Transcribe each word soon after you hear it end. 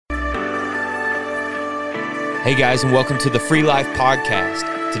Hey guys, and welcome to the Free Life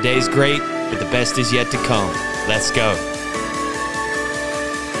Podcast. Today's great, but the best is yet to come. Let's go.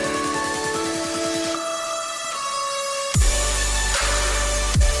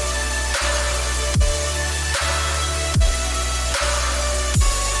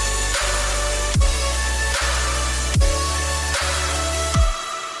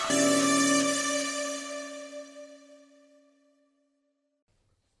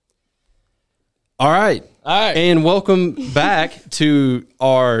 All right. And welcome back to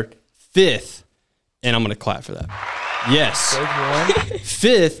our fifth, and I'm going to clap for that. Yes.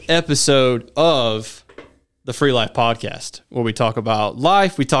 Fifth episode of the Free Life Podcast, where we talk about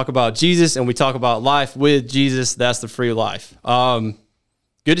life, we talk about Jesus, and we talk about life with Jesus. That's the Free Life. Good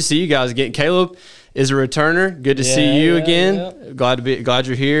to see you guys again. Caleb is a returner. Good to see you again. Glad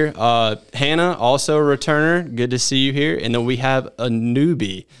you're here. Hannah, also a returner. Good to see you here. And then we have a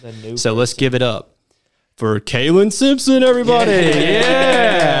newbie. So let's give it up for Kaylin Simpson, everybody.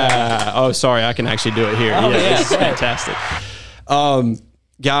 Yeah. Oh, sorry. I can actually do it here. This is fantastic.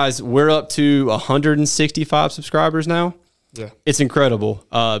 Guys, we're up to 165 subscribers now. Yeah. It's incredible.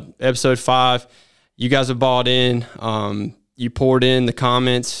 Episode 5, you guys have bought in. You poured in the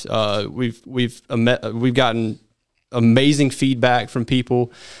comments. We've gotten amazing feedback from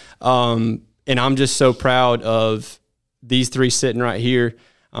people. And I'm just so proud of these three sitting right here.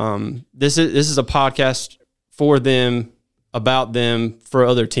 This is a podcast for them, about them, for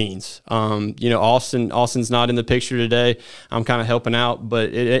other teens. Austin's not in the picture today. I'm kind of helping out,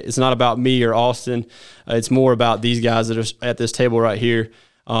 but it's not about me or Austin. It's more about these guys that are at this table right here.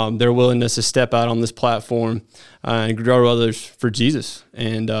 Their willingness to step out on this platform and grow others for Jesus.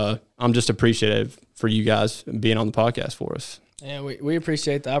 And I'm just appreciative for you guys being on the podcast for us. Yeah, we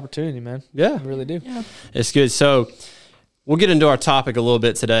appreciate the opportunity, man. Yeah. We really do. Yeah. It's good. So we'll get into our topic a little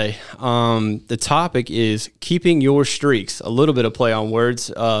bit today. The topic is keeping your streaks, a little bit of play on words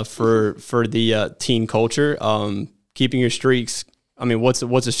for the teen culture. Keeping your streaks. I mean, what's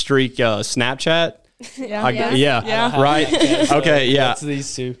a streak? Snapchat? Right. Okay. Yeah. That's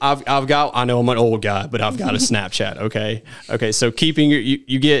these two. I know I'm an old guy, but I've got a Snapchat. Okay. So keeping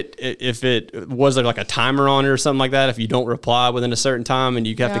you get, if it was like a timer on it or something like that, if you don't reply within a certain time and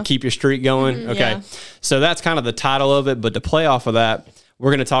you have to keep your streak going. Mm-hmm, okay. Yeah. So that's kind of the title of it. But to play off of that, we're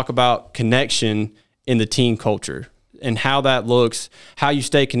going to talk about connection in the teen culture and how that looks, how you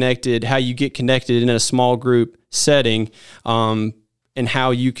stay connected, how you get connected in a small group setting, and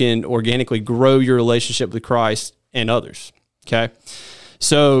how you can organically grow your relationship with Christ and others. Okay.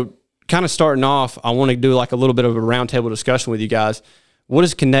 So kind of starting off, I want to do like a little bit of a roundtable discussion with you guys. What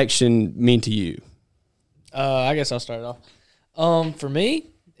does connection mean to you? I guess I'll start it off. For me,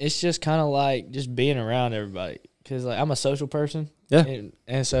 it's just kind of like just being around everybody. Cause like I'm a social person. Yeah.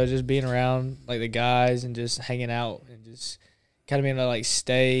 And so just being around like the guys and just hanging out and just kind of being able to like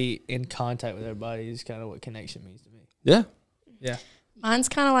stay in contact with everybody is kind of what connection means to me. Yeah. Yeah. Mine's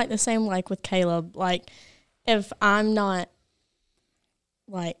kind of like the same, like with Caleb. Like, if I'm not,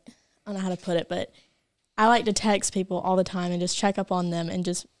 like, I don't know how to put it, but I like to text people all the time and just check up on them and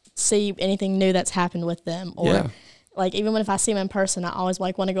just see anything new that's happened with them. Or, like, even if I see them in person, I always,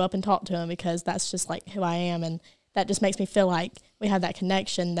 like, want to go up and talk to them because that's just, like, who I am. And that just makes me feel like we have that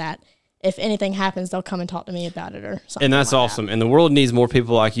connection that if anything happens, they'll come and talk to me about it or something. And that's like awesome. That. And the world needs more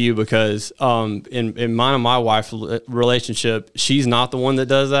people like you because in mine and my wife's relationship, she's not the one that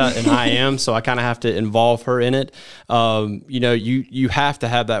does that, and I am. So I kind of have to involve her in it. You have to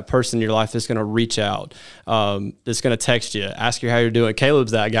have that person in your life that's going to reach out, that's going to text you, ask you how you're doing.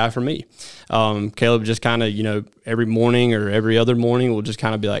 Caleb's that guy for me. Caleb just kind of, every morning or every other morning will just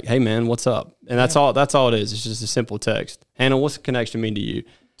kind of be like, hey, man, what's up? And that's all it is. It's just a simple text. Hannah, what's the connection mean to you?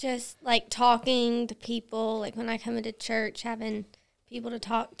 Just like talking to people, like when I come into church, having people to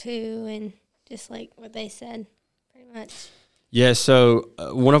talk to and just like what they said, pretty much. Yeah, so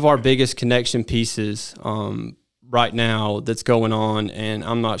one of our biggest connection pieces right now that's going on, and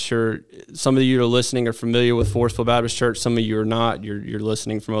I'm not sure, some of you are listening are familiar with Forestville Baptist Church, some of you are not, you're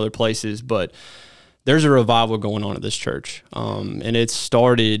listening from other places, but there's a revival going on at this church, and it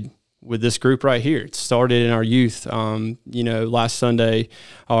started with this group right here. It started in our youth. Last Sunday,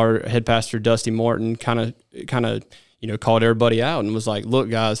 our head pastor, Dusty Martin, kind of, called everybody out and was like, look,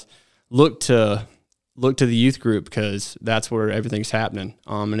 guys, look to the youth group because that's where everything's happening.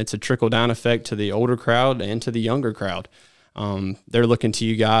 And it's a trickle-down effect to the older crowd and to the younger crowd. They're looking to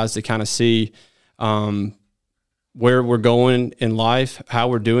you guys to kind of see where we're going in life, how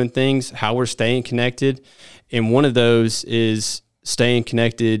we're doing things, how we're staying connected. And one of those is staying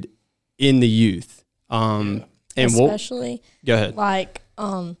connected in the youth. And especially go ahead. Like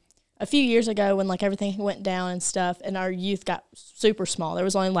a few years ago when like everything went down and stuff, and our youth got super small. There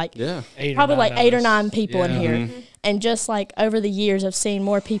was only like probably like 8 or 9 people in here. And just like over the years of seeing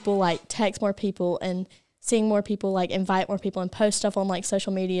more people like text more people and seeing more people like invite more people and post stuff on like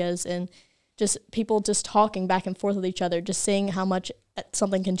social medias and just people just talking back and forth with each other, just seeing how much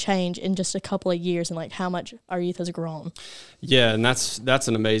something can change in just a couple of years and like how much our youth has grown. Yeah, and that's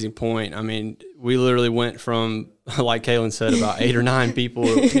an amazing point. I mean, we literally went from, like Kaylin said, about 8 or 9 people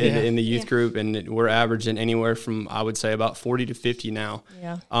in the youth group, and we're averaging anywhere from, I would say, about 40 to 50 now.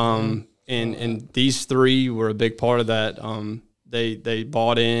 Yeah. And these 3 were a big part of that. They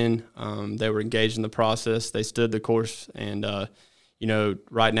bought in. They were engaged in the process. They stood the course, and you know,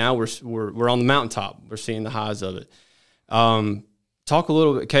 right now we're on the mountaintop. We're seeing the highs of it. Talk a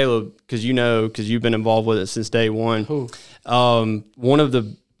little bit, Caleb, because you've been involved with it since day one. One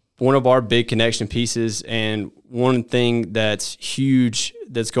of our big connection pieces, and one thing that's huge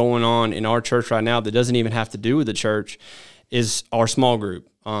that's going on in our church right now that doesn't even have to do with the church is our small group.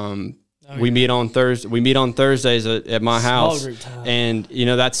 We meet on Thursdays at my house, and you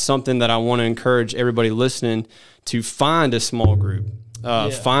know that's something that I want to encourage everybody listening to find a small group,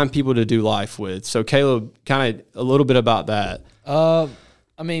 find people to do life with. So Caleb, kind of a little bit about that.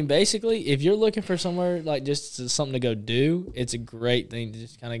 I mean, basically, if you're looking for somewhere like just something to go do, it's a great thing to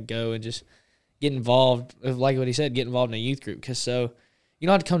just kind of go and just get involved. Like what he said, get involved in a youth group, because so you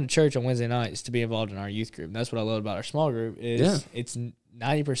don't have to come to church on Wednesday nights to be involved in our youth group. And that's what I love about our small group is it's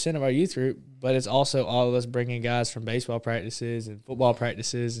 90% of our youth group, but it's also all of us bringing guys from baseball practices and football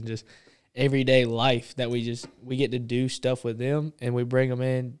practices and just everyday life that we get to do stuff with them, and we bring them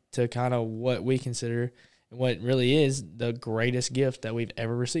in to kind of what we consider and what really is the greatest gift that we've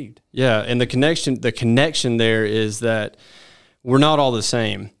ever received. Yeah, and the connection there is that we're not all the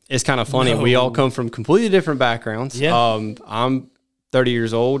same. It's kind of funny. No. We all come from completely different backgrounds. Yeah. I'm 30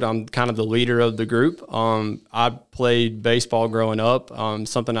 years old. I'm kind of the leader of the group. I played baseball growing up.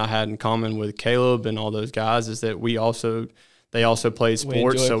 Something I had in common with Caleb and all those guys is that they also played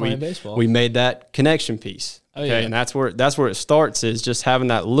sports. So we made that connection piece. Oh, okay. Yeah. And that's where it starts, is just having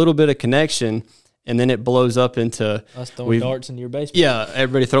that little bit of connection. And then it blows up into us throwing darts in your basement. Yeah,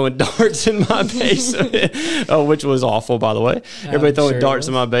 everybody throwing darts in my basement, which was awful, by the way. Everybody throwing darts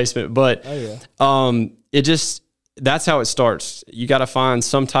in my basement. But that's how it starts. You got to find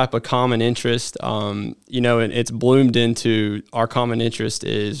some type of common interest, and it's bloomed into our common interest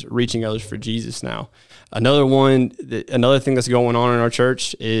is reaching others for Jesus now. Another thing that's going on in our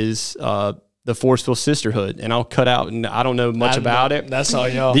church is the Forestville Sisterhood, and I'll cut out, and I don't know much about it. That's all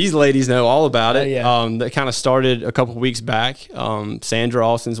you know. These ladies know all about it. That kind of started a couple of weeks back. Sandra,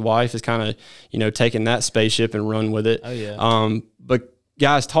 Austin's wife, is kind of, taking that spaceship and run with it. Oh, yeah. But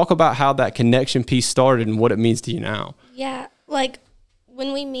guys, talk about how that connection piece started and what it means to you now. Yeah, like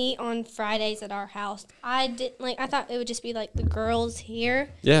when we meet on Fridays at our house, I thought it would just be like the girls here.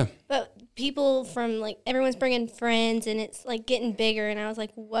 Yeah. But people from everyone's bringing friends, and it's like getting bigger, and I was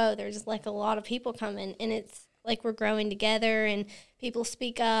like, whoa, there's like a lot of people coming, and it's like we're growing together, and people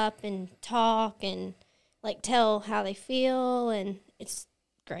speak up and talk and like tell how they feel, and it's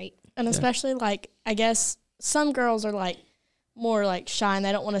great. And especially I guess some girls are more shy, and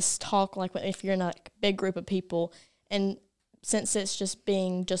they don't want to talk if you're in a big group of people, and since it's just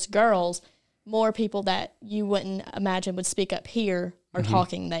being just girls, more people that you wouldn't imagine would speak up here are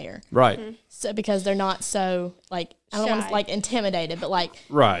talking there. Right. Mm-hmm. So because they're not so I don't want to intimidated, but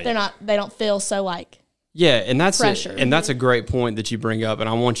right. They don't feel so yeah, and that's pressure. And that's a great point that you bring up, and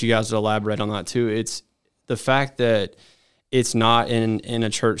I want you guys to elaborate on that too. It's the fact that it's not in a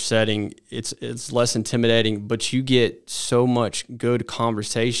church setting, it's less intimidating, but you get so much good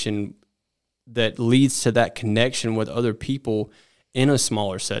conversation that leads to that connection with other people in a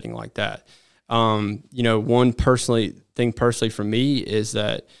smaller setting like that. One personally for me is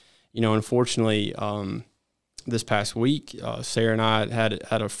that, unfortunately, this past week, Sarah and I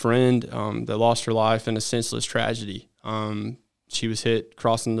had a friend that lost her life in a senseless tragedy. She was hit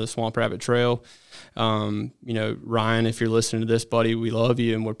crossing the Swamp Rabbit Trail. Ryan, if you're listening to this, buddy, we love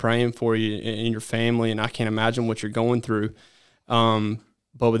you and we're praying for you and your family, and I can't imagine what you're going through.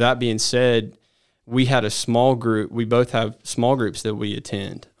 But with that being said, we had a small group. We both have small groups that we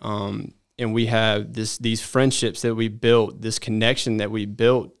attend. And we have these friendships that we built, this connection that we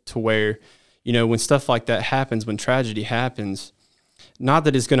built to where, when stuff like that happens, when tragedy happens, not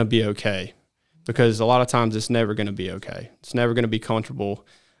that it's going to be okay, because a lot of times it's never going to be okay. It's never going to be comfortable.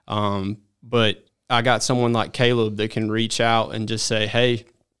 But I got someone like Caleb that can reach out and just say, hey,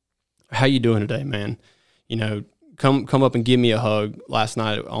 how you doing today, man? Come up and give me a hug last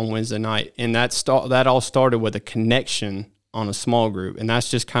night on Wednesday night. And that all started with a connection on a small group. And that's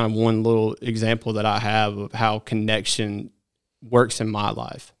just kind of one little example that I have of how connection works in my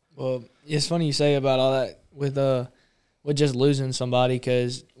life. Well, it's funny you say about all that with just losing somebody,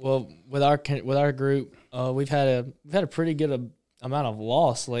 because with our group, we've had a pretty good amount of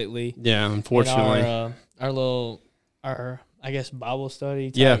loss lately. Yeah, unfortunately, our I guess Bible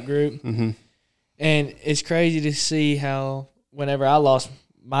study type group, mm-hmm. and it's crazy to see how whenever I lost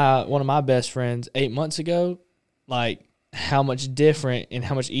one of my best friends 8 months ago, like how much different and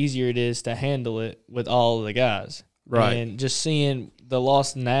how much easier it is to handle it with all of the guys. Right, and just seeing the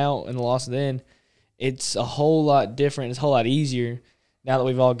loss now and the loss then, it's a whole lot different. It's a whole lot easier now that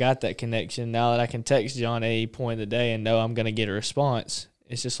we've all got that connection. Now that I can text John at any point of the day and know I'm going to get a response,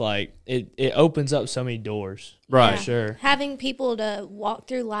 it's just like it opens up so many doors. Right. For sure. Having people to walk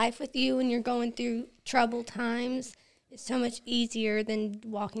through life with you when you're going through troubled times is so much easier than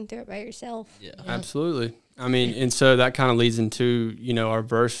walking through it by yourself. Yeah. Absolutely. I mean, and so that kind of leads into, our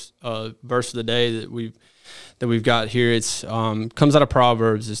verse of the day that we've got here. It's comes out of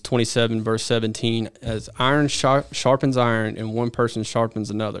Proverbs. It's 27 verse 17. As iron sharpens iron, and one person sharpens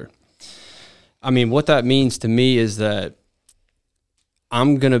another. I mean, what that means to me is that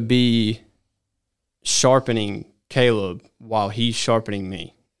I'm gonna be sharpening Caleb while he's sharpening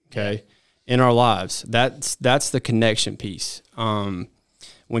me. Okay, in our lives, that's the connection piece.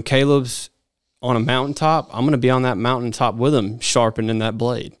 When Caleb's on a mountaintop, I'm gonna be on that mountaintop with him, sharpening that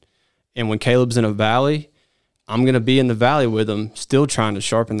blade. And when Caleb's in a valley, I'm going to be in the valley with him, still trying to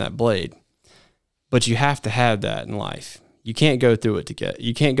sharpen that blade. But you have to have that in life. You can't go through it together.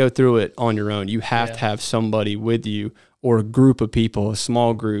 You can't go through it on your own. You have to have somebody with you, or a group of people, a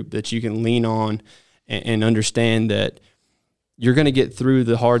small group that you can lean on and understand that you're going to get through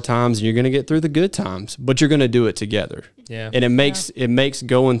the hard times and you're going to get through the good times, but you're going to do it together. Yeah. And it makes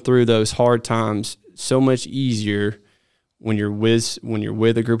going through those hard times so much easier when you're with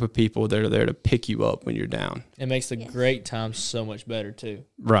a group of people that are there to pick you up when you're down. It makes the great times so much better too.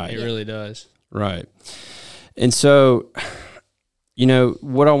 Right. It really does. Right. And so,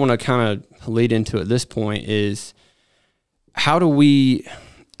 what I want to kind of lead into at this point is, how do we,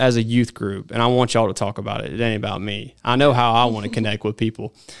 as a youth group, and I want y'all to talk about it. It ain't about me. I know how I want to connect with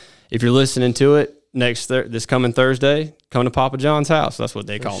people. If you're listening to it, this coming Thursday, come to Papa John's house. That's what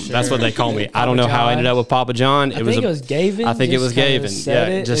they call me. That's what they call me. I don't know how I ended up with Papa John. I think it was Gavin. I think it was Gavin.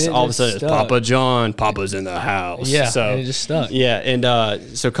 Yeah, just all of a sudden, Papa John, Papa's in the house. Yeah, so and it just stuck. Yeah,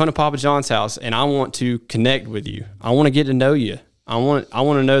 and so come to Papa John's house, and I want to connect with you. I want to get to know you. I want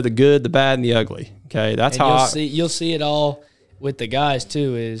to know the good, the bad, and the ugly. Okay, that's and how you'll see it all with the guys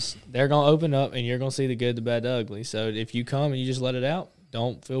too. Is they're gonna open up, and you're gonna see the good, the bad, the ugly. So if you come and you just let it out,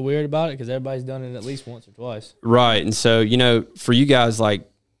 don't feel weird about it, because everybody's done it at least once or twice. Right. And so, for you guys,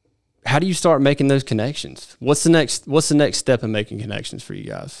 like, how do you start making those connections? What's the next step in making connections for you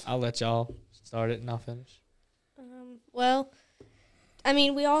guys? I'll let y'all start it and I'll finish. Well, I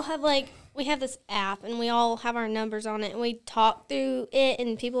mean, we all have we have this app and we all have our numbers on it, and we talk through it,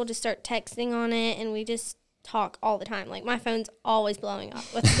 and people just start texting on it, and we just talk all the time. Like, my phone's always blowing up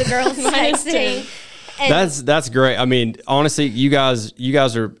with the girls texting. That's great. I mean, honestly, you guys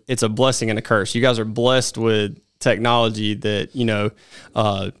are, it's a blessing and a curse. You guys are blessed with technology that,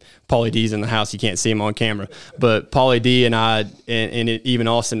 Pauly D's in the house. You can't see him on camera, but Pauly D and I, and even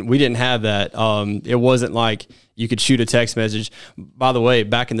Austin, we didn't have that. It wasn't like you could shoot a text message. By the way,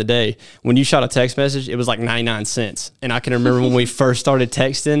 back in the day, when you shot a text message, it was like 99 cents. And I can remember when we first started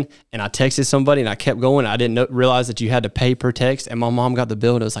texting, and I texted somebody and I kept going. I didn't realize that you had to pay per text. And my mom got the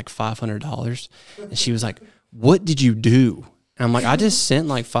bill and it was like $500. And she was like, "What did you do?" And I'm like, "I just sent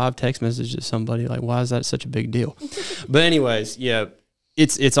like 5 text messages to somebody. Like, why is that such a big deal?" But anyways, yeah.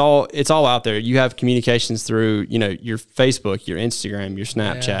 It's all out there. You have communications through, your Facebook, your Instagram, your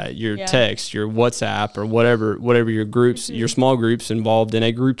Snapchat, your text, your WhatsApp, or whatever your groups, your small groups involved in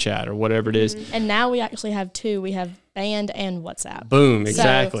a group chat or whatever it is. And now we actually have 2. We have Band and WhatsApp. Boom,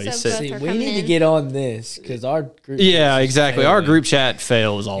 exactly. So we need to get on this, because our group. Yeah, exactly. Our group chat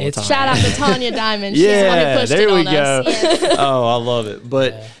fails all the time. Shout out to Tanya Diamond. She's the one who pushed there it we on go. us. Oh, I love it.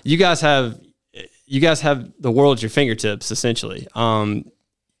 But you guys have the world at your fingertips, essentially.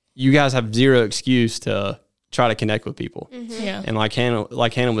 You guys have zero excuse to try to connect with people. Mm-hmm. Yeah. And like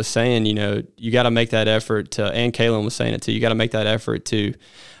Hannah was saying, you got to make that effort to, and Kaylin was saying it too, you got to make that effort to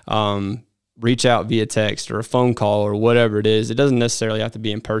reach out via text or a phone call or whatever it is. It doesn't necessarily have to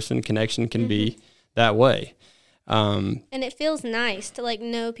be in person. Connection can be that way. And it feels nice to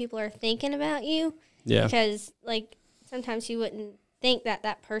know people are thinking about you. Yeah. Because sometimes you wouldn't think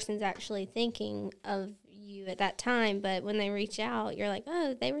that person's actually thinking of you at that time, but when they reach out, you're like,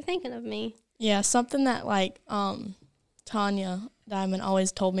 "Oh, they were thinking of me." Yeah, something that Tanya Diamond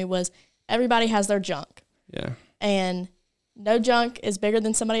always told me was everybody has their junk. Yeah. And no junk is bigger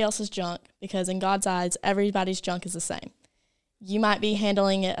than somebody else's junk because in God's eyes, everybody's junk is the same. You might be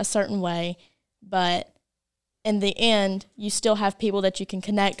handling it a certain way, but in the end, you still have people that you can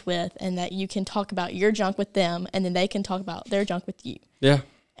connect with and that you can talk about your junk with them, and then they can talk about their junk with you. Yeah.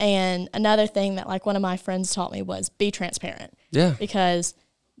 And another thing that like one of my friends taught me was be transparent. Yeah. Because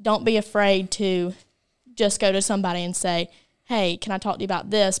don't be afraid to just go to somebody and say, hey, can I talk to you about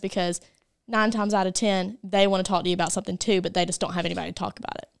this? Because 9 times out of 10, they want to talk to you about something too, but they just don't have anybody to talk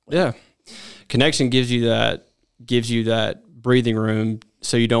about it. Yeah. Connection gives you that breathing room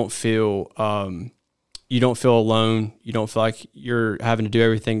so you don't feel alone. You don't feel like you're having to do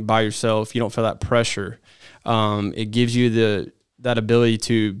everything by yourself. You don't feel that pressure. It gives you that ability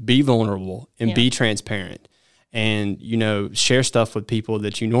to be vulnerable and be transparent and, share stuff with people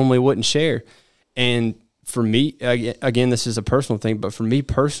that you normally wouldn't share. And for me, again, this is a personal thing, but for me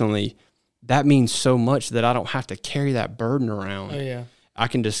personally, that means so much that I don't have to carry that burden around. Oh, yeah. I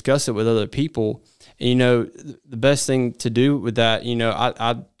can discuss it with other people. And, the best thing to do with that,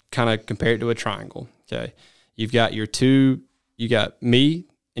 I kind of compare it to a triangle. Okay. You've got you got me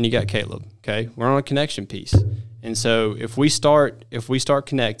and you got Caleb. Okay. We're on a connection piece. And so if we start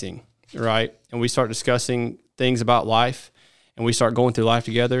connecting, right, and we start discussing things about life and we start going through life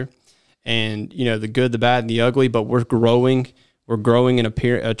together and, the good, the bad, and the ugly, but we're growing in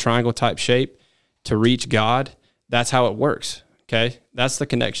a triangle type shape to reach God, that's how it works. Okay. That's the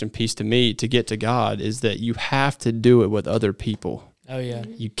connection piece to me to get to God is that you have to do it with other people. Oh, yeah.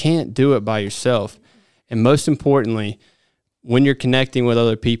 You can't do it by yourself. And most importantly, when you're connecting with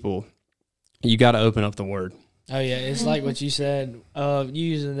other people, you got to open up the Word. Oh, yeah. It's like what you said. You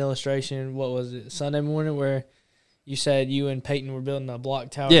used an illustration, what was it, Sunday morning, where you said you and Peyton were building a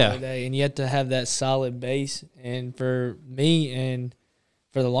block tower the other day, and you had to have that solid base. And for me and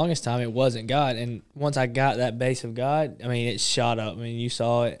for the longest time, it wasn't God. And once I got that base of God, it shot up. You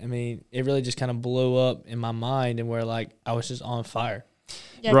saw it. It really just kind of blew up in my mind and where, I was just on fire.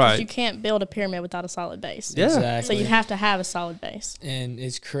 Yeah, because you can't build a pyramid without a solid base. Yeah. Exactly. So you have to have a solid base. And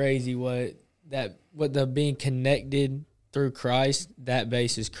it's crazy what the being connected through Christ, that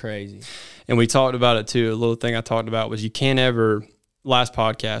base is crazy. And we talked about it too. A little thing I talked about was last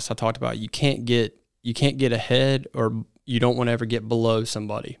podcast I talked about you can't get ahead or you don't want to ever get below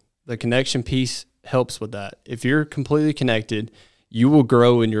somebody. The connection piece helps with that. If you're completely connected, you will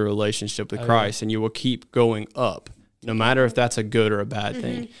grow in your relationship with Christ and you will keep going up. No matter if that's a good or a bad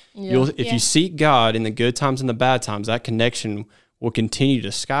thing. Yeah. If you seek God in the good times and the bad times, that connection will continue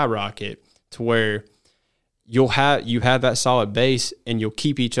to skyrocket to where you have that solid base and you'll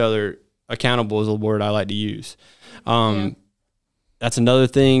keep each other accountable is a word I like to use. That's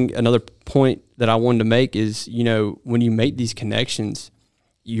another point that I wanted to make is, when you make these connections,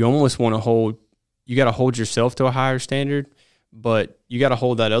 you almost want to you got to hold yourself to a higher standard, but you got to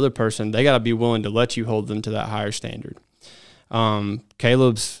hold that other person. They got to be willing to let you hold them to that higher standard.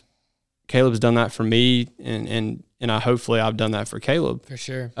 Caleb's done that for me, and hopefully I've done that for Caleb. For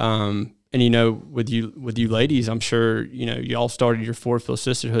sure. And with you ladies, I'm sure y'all started your Ford Field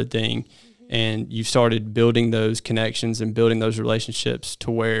Sisterhood thing, and you started building those connections and building those relationships to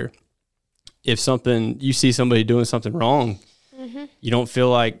where if you see somebody doing something wrong. You don't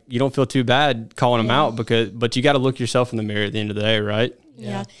feel too bad calling them out but you got to look yourself in the mirror at the end of the day, right?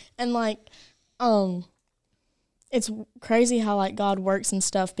 Yeah. And it's crazy how God works and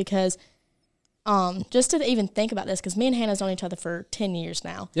stuff because just to even think about this, because me and Hannah's known each other for 10 years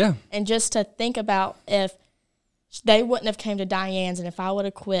now. Yeah. And just to think about if they wouldn't have came to Diane's and if I would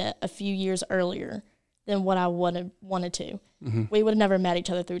have quit a few years earlier than what I would have wanted to, we would have never met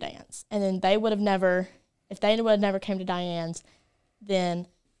each other through dance. And then if they would have never came to Diane's, then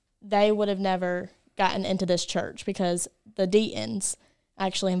they would have never gotten into this church because the Deatons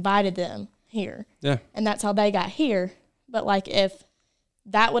actually invited them here. Yeah. And that's how they got here. But if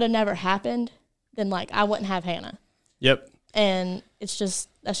that would have never happened, then I wouldn't have Hannah. Yep. And that's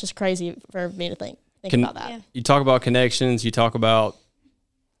just crazy for me to think about that. Yeah. You talk about connections, you talk about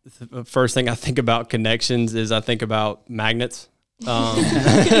the first thing I think about connections is I think about magnets.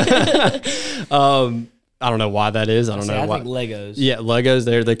 I don't know why that is. I think Legos. Yeah, Legos,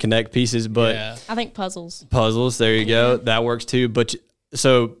 they're the connect pieces, but I think puzzles. Puzzles, there you go. That works too. But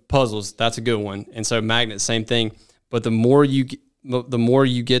so puzzles, that's a good one. And so magnets, same thing. But the more you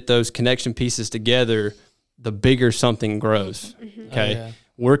get those connection pieces together, the bigger something grows. Okay. Oh, yeah.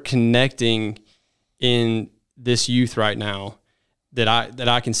 We're connecting in this youth right now that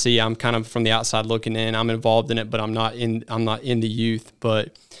I can see. I'm kind of from the outside looking in. I'm involved in it, but I'm not in the youth.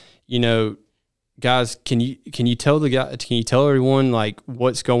 But guys, can you tell everyone like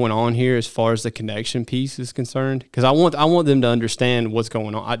what's going on here as far as the connection piece is concerned? Because I want them to understand what's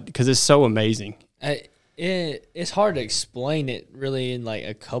going on, because it's so amazing. It's hard to explain it really in like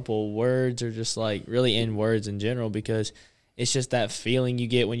a couple words, or just like really in words in general, because it's just that feeling you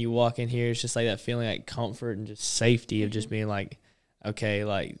get when you walk in here. It's just like that feeling, like comfort and just safety of just being like, okay,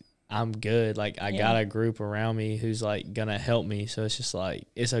 like I'm good. Like I got a group around me who's like gonna help me. So it's just like,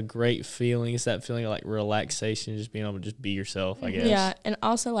 it's a great feeling. It's that feeling of like relaxation, just being able to just be yourself, I guess. Yeah, and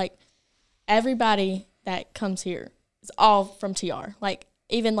also like everybody that comes here is all from TR. Like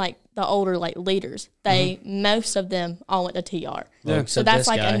even like the older like leaders, most of them all went to TR. Yeah. So that's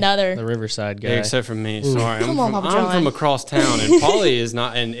like another the Riverside guy. Yeah, except for me. Sorry, I'm from across town, and Paulie is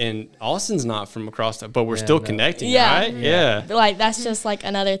not, and Austin's not from across town, but we're still connecting, right? Yeah. But like that's just like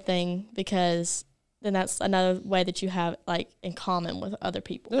another thing, because then that's another way that you have like in common with other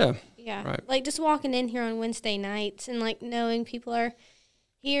people. Yeah. Yeah. Right. Like just walking in here on Wednesday nights and like knowing people are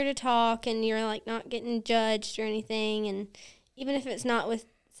here to talk, and you're like not getting judged or anything, and even if it's not with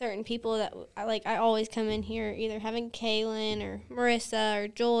certain people that I always come in here either having Kaylin or Marissa or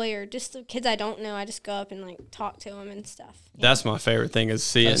Joy or just the kids I don't know. I just go up and like talk to them and stuff. That's my favorite thing is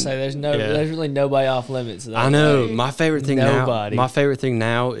seeing. I say there's really nobody off limits. I know. My favorite thing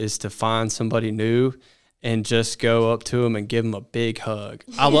now is to find somebody new and just go up to them and give them a big hug.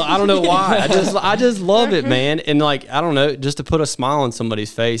 I don't know why. I just love it, man. And like, I don't know, just to put a smile on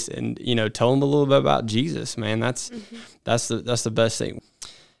somebody's face and, tell them a little bit about Jesus, man. That's the best thing.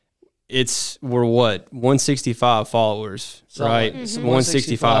 We're 165 followers, right?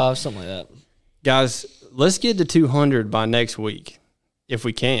 165, something like that. Guys, let's get to 200 by next week if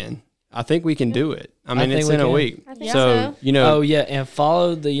we can. I think we can do it. I mean, it's in a week. So. Oh yeah, and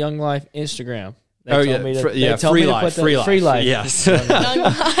follow the Young Life Instagram. Free life. Yes.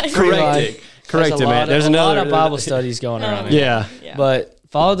 Correct it, man. There's a lot of Bible studies going around here. Yeah. But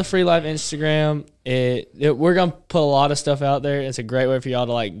follow the Free Life Instagram. We're going to put a lot of stuff out there. It's a great way for y'all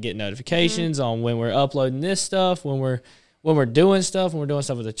to like get notifications on when we're uploading this stuff, when we're doing stuff, when we're doing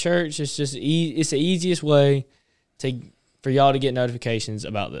stuff with the church. It's just it's the easiest way for y'all to get notifications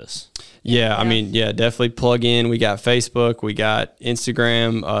about this. Yeah, I mean, definitely plug in. We got Facebook, we got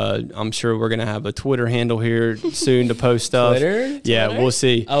Instagram. I'm sure we're gonna have a Twitter handle here soon to post stuff. Twitter? Yeah, we'll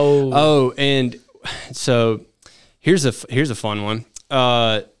see. Oh, and so here's a fun one.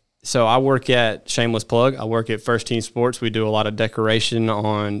 So I work at, shameless plug, I work at First Team Sports. We do a lot of decoration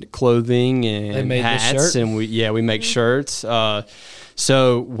on clothing and hats, and we make shirts.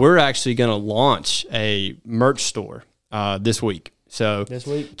 So we're actually gonna launch a merch store this week. So this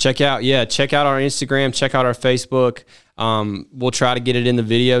week, check out our Instagram, check out our Facebook. We'll try to get it in the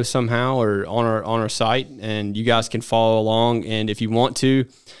video somehow or on our site, and you guys can follow along. And if you want to,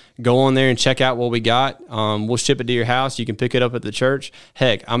 go on there and check out what we got. We'll ship it to your house. You can pick it up at the church.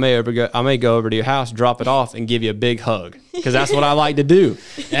 Heck, I may go over to your house, drop it off, and give you a big hug, because that's what I like to do.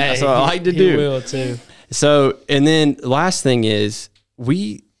 That's what I like to do. You will too. So, and then last thing is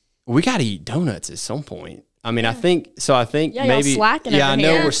we got to eat donuts at some point. I mean, I think maybe, I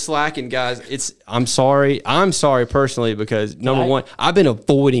know we're slacking, guys. I'm sorry personally, because number one, I've been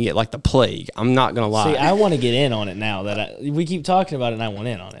avoiding it like the plague. I'm not going to lie. See, I want to get in on it now that we keep talking about it, and I want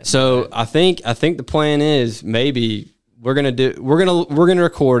in on it. So I think the plan is maybe we're going to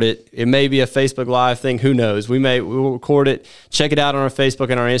record it. It may be a Facebook Live thing. Who knows? We'll record it, check it out on our Facebook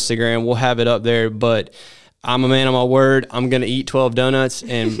and our Instagram. We'll have it up there, but I'm a man of my word. I'm going to eat 12 donuts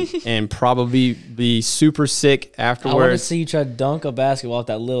and probably be super sick afterwards. I want to see you try to dunk a basketball with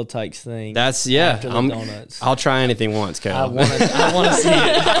that Little Tykes thing. That's, after the donuts. I'll try anything once, Caleb. I want to see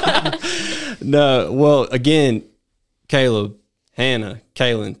it. No, well, again, Caleb, Hannah,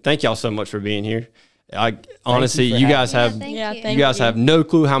 Kaylin, thank y'all so much for being here. Honestly, you guys have no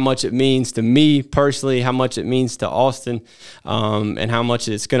clue how much it means to me personally, how much it means to Austin, and how much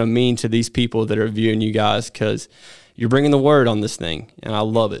it's going to mean to these people that are viewing you guys, because you're bringing the word on this thing, and I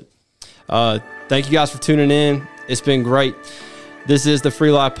love it. Thank you guys for tuning in. It's been great. This is the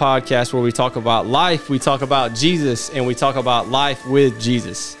Free Life Podcast, where we talk about life, we talk about Jesus, and we talk about life with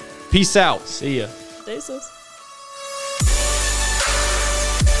Jesus. Peace out. See ya. Deuces.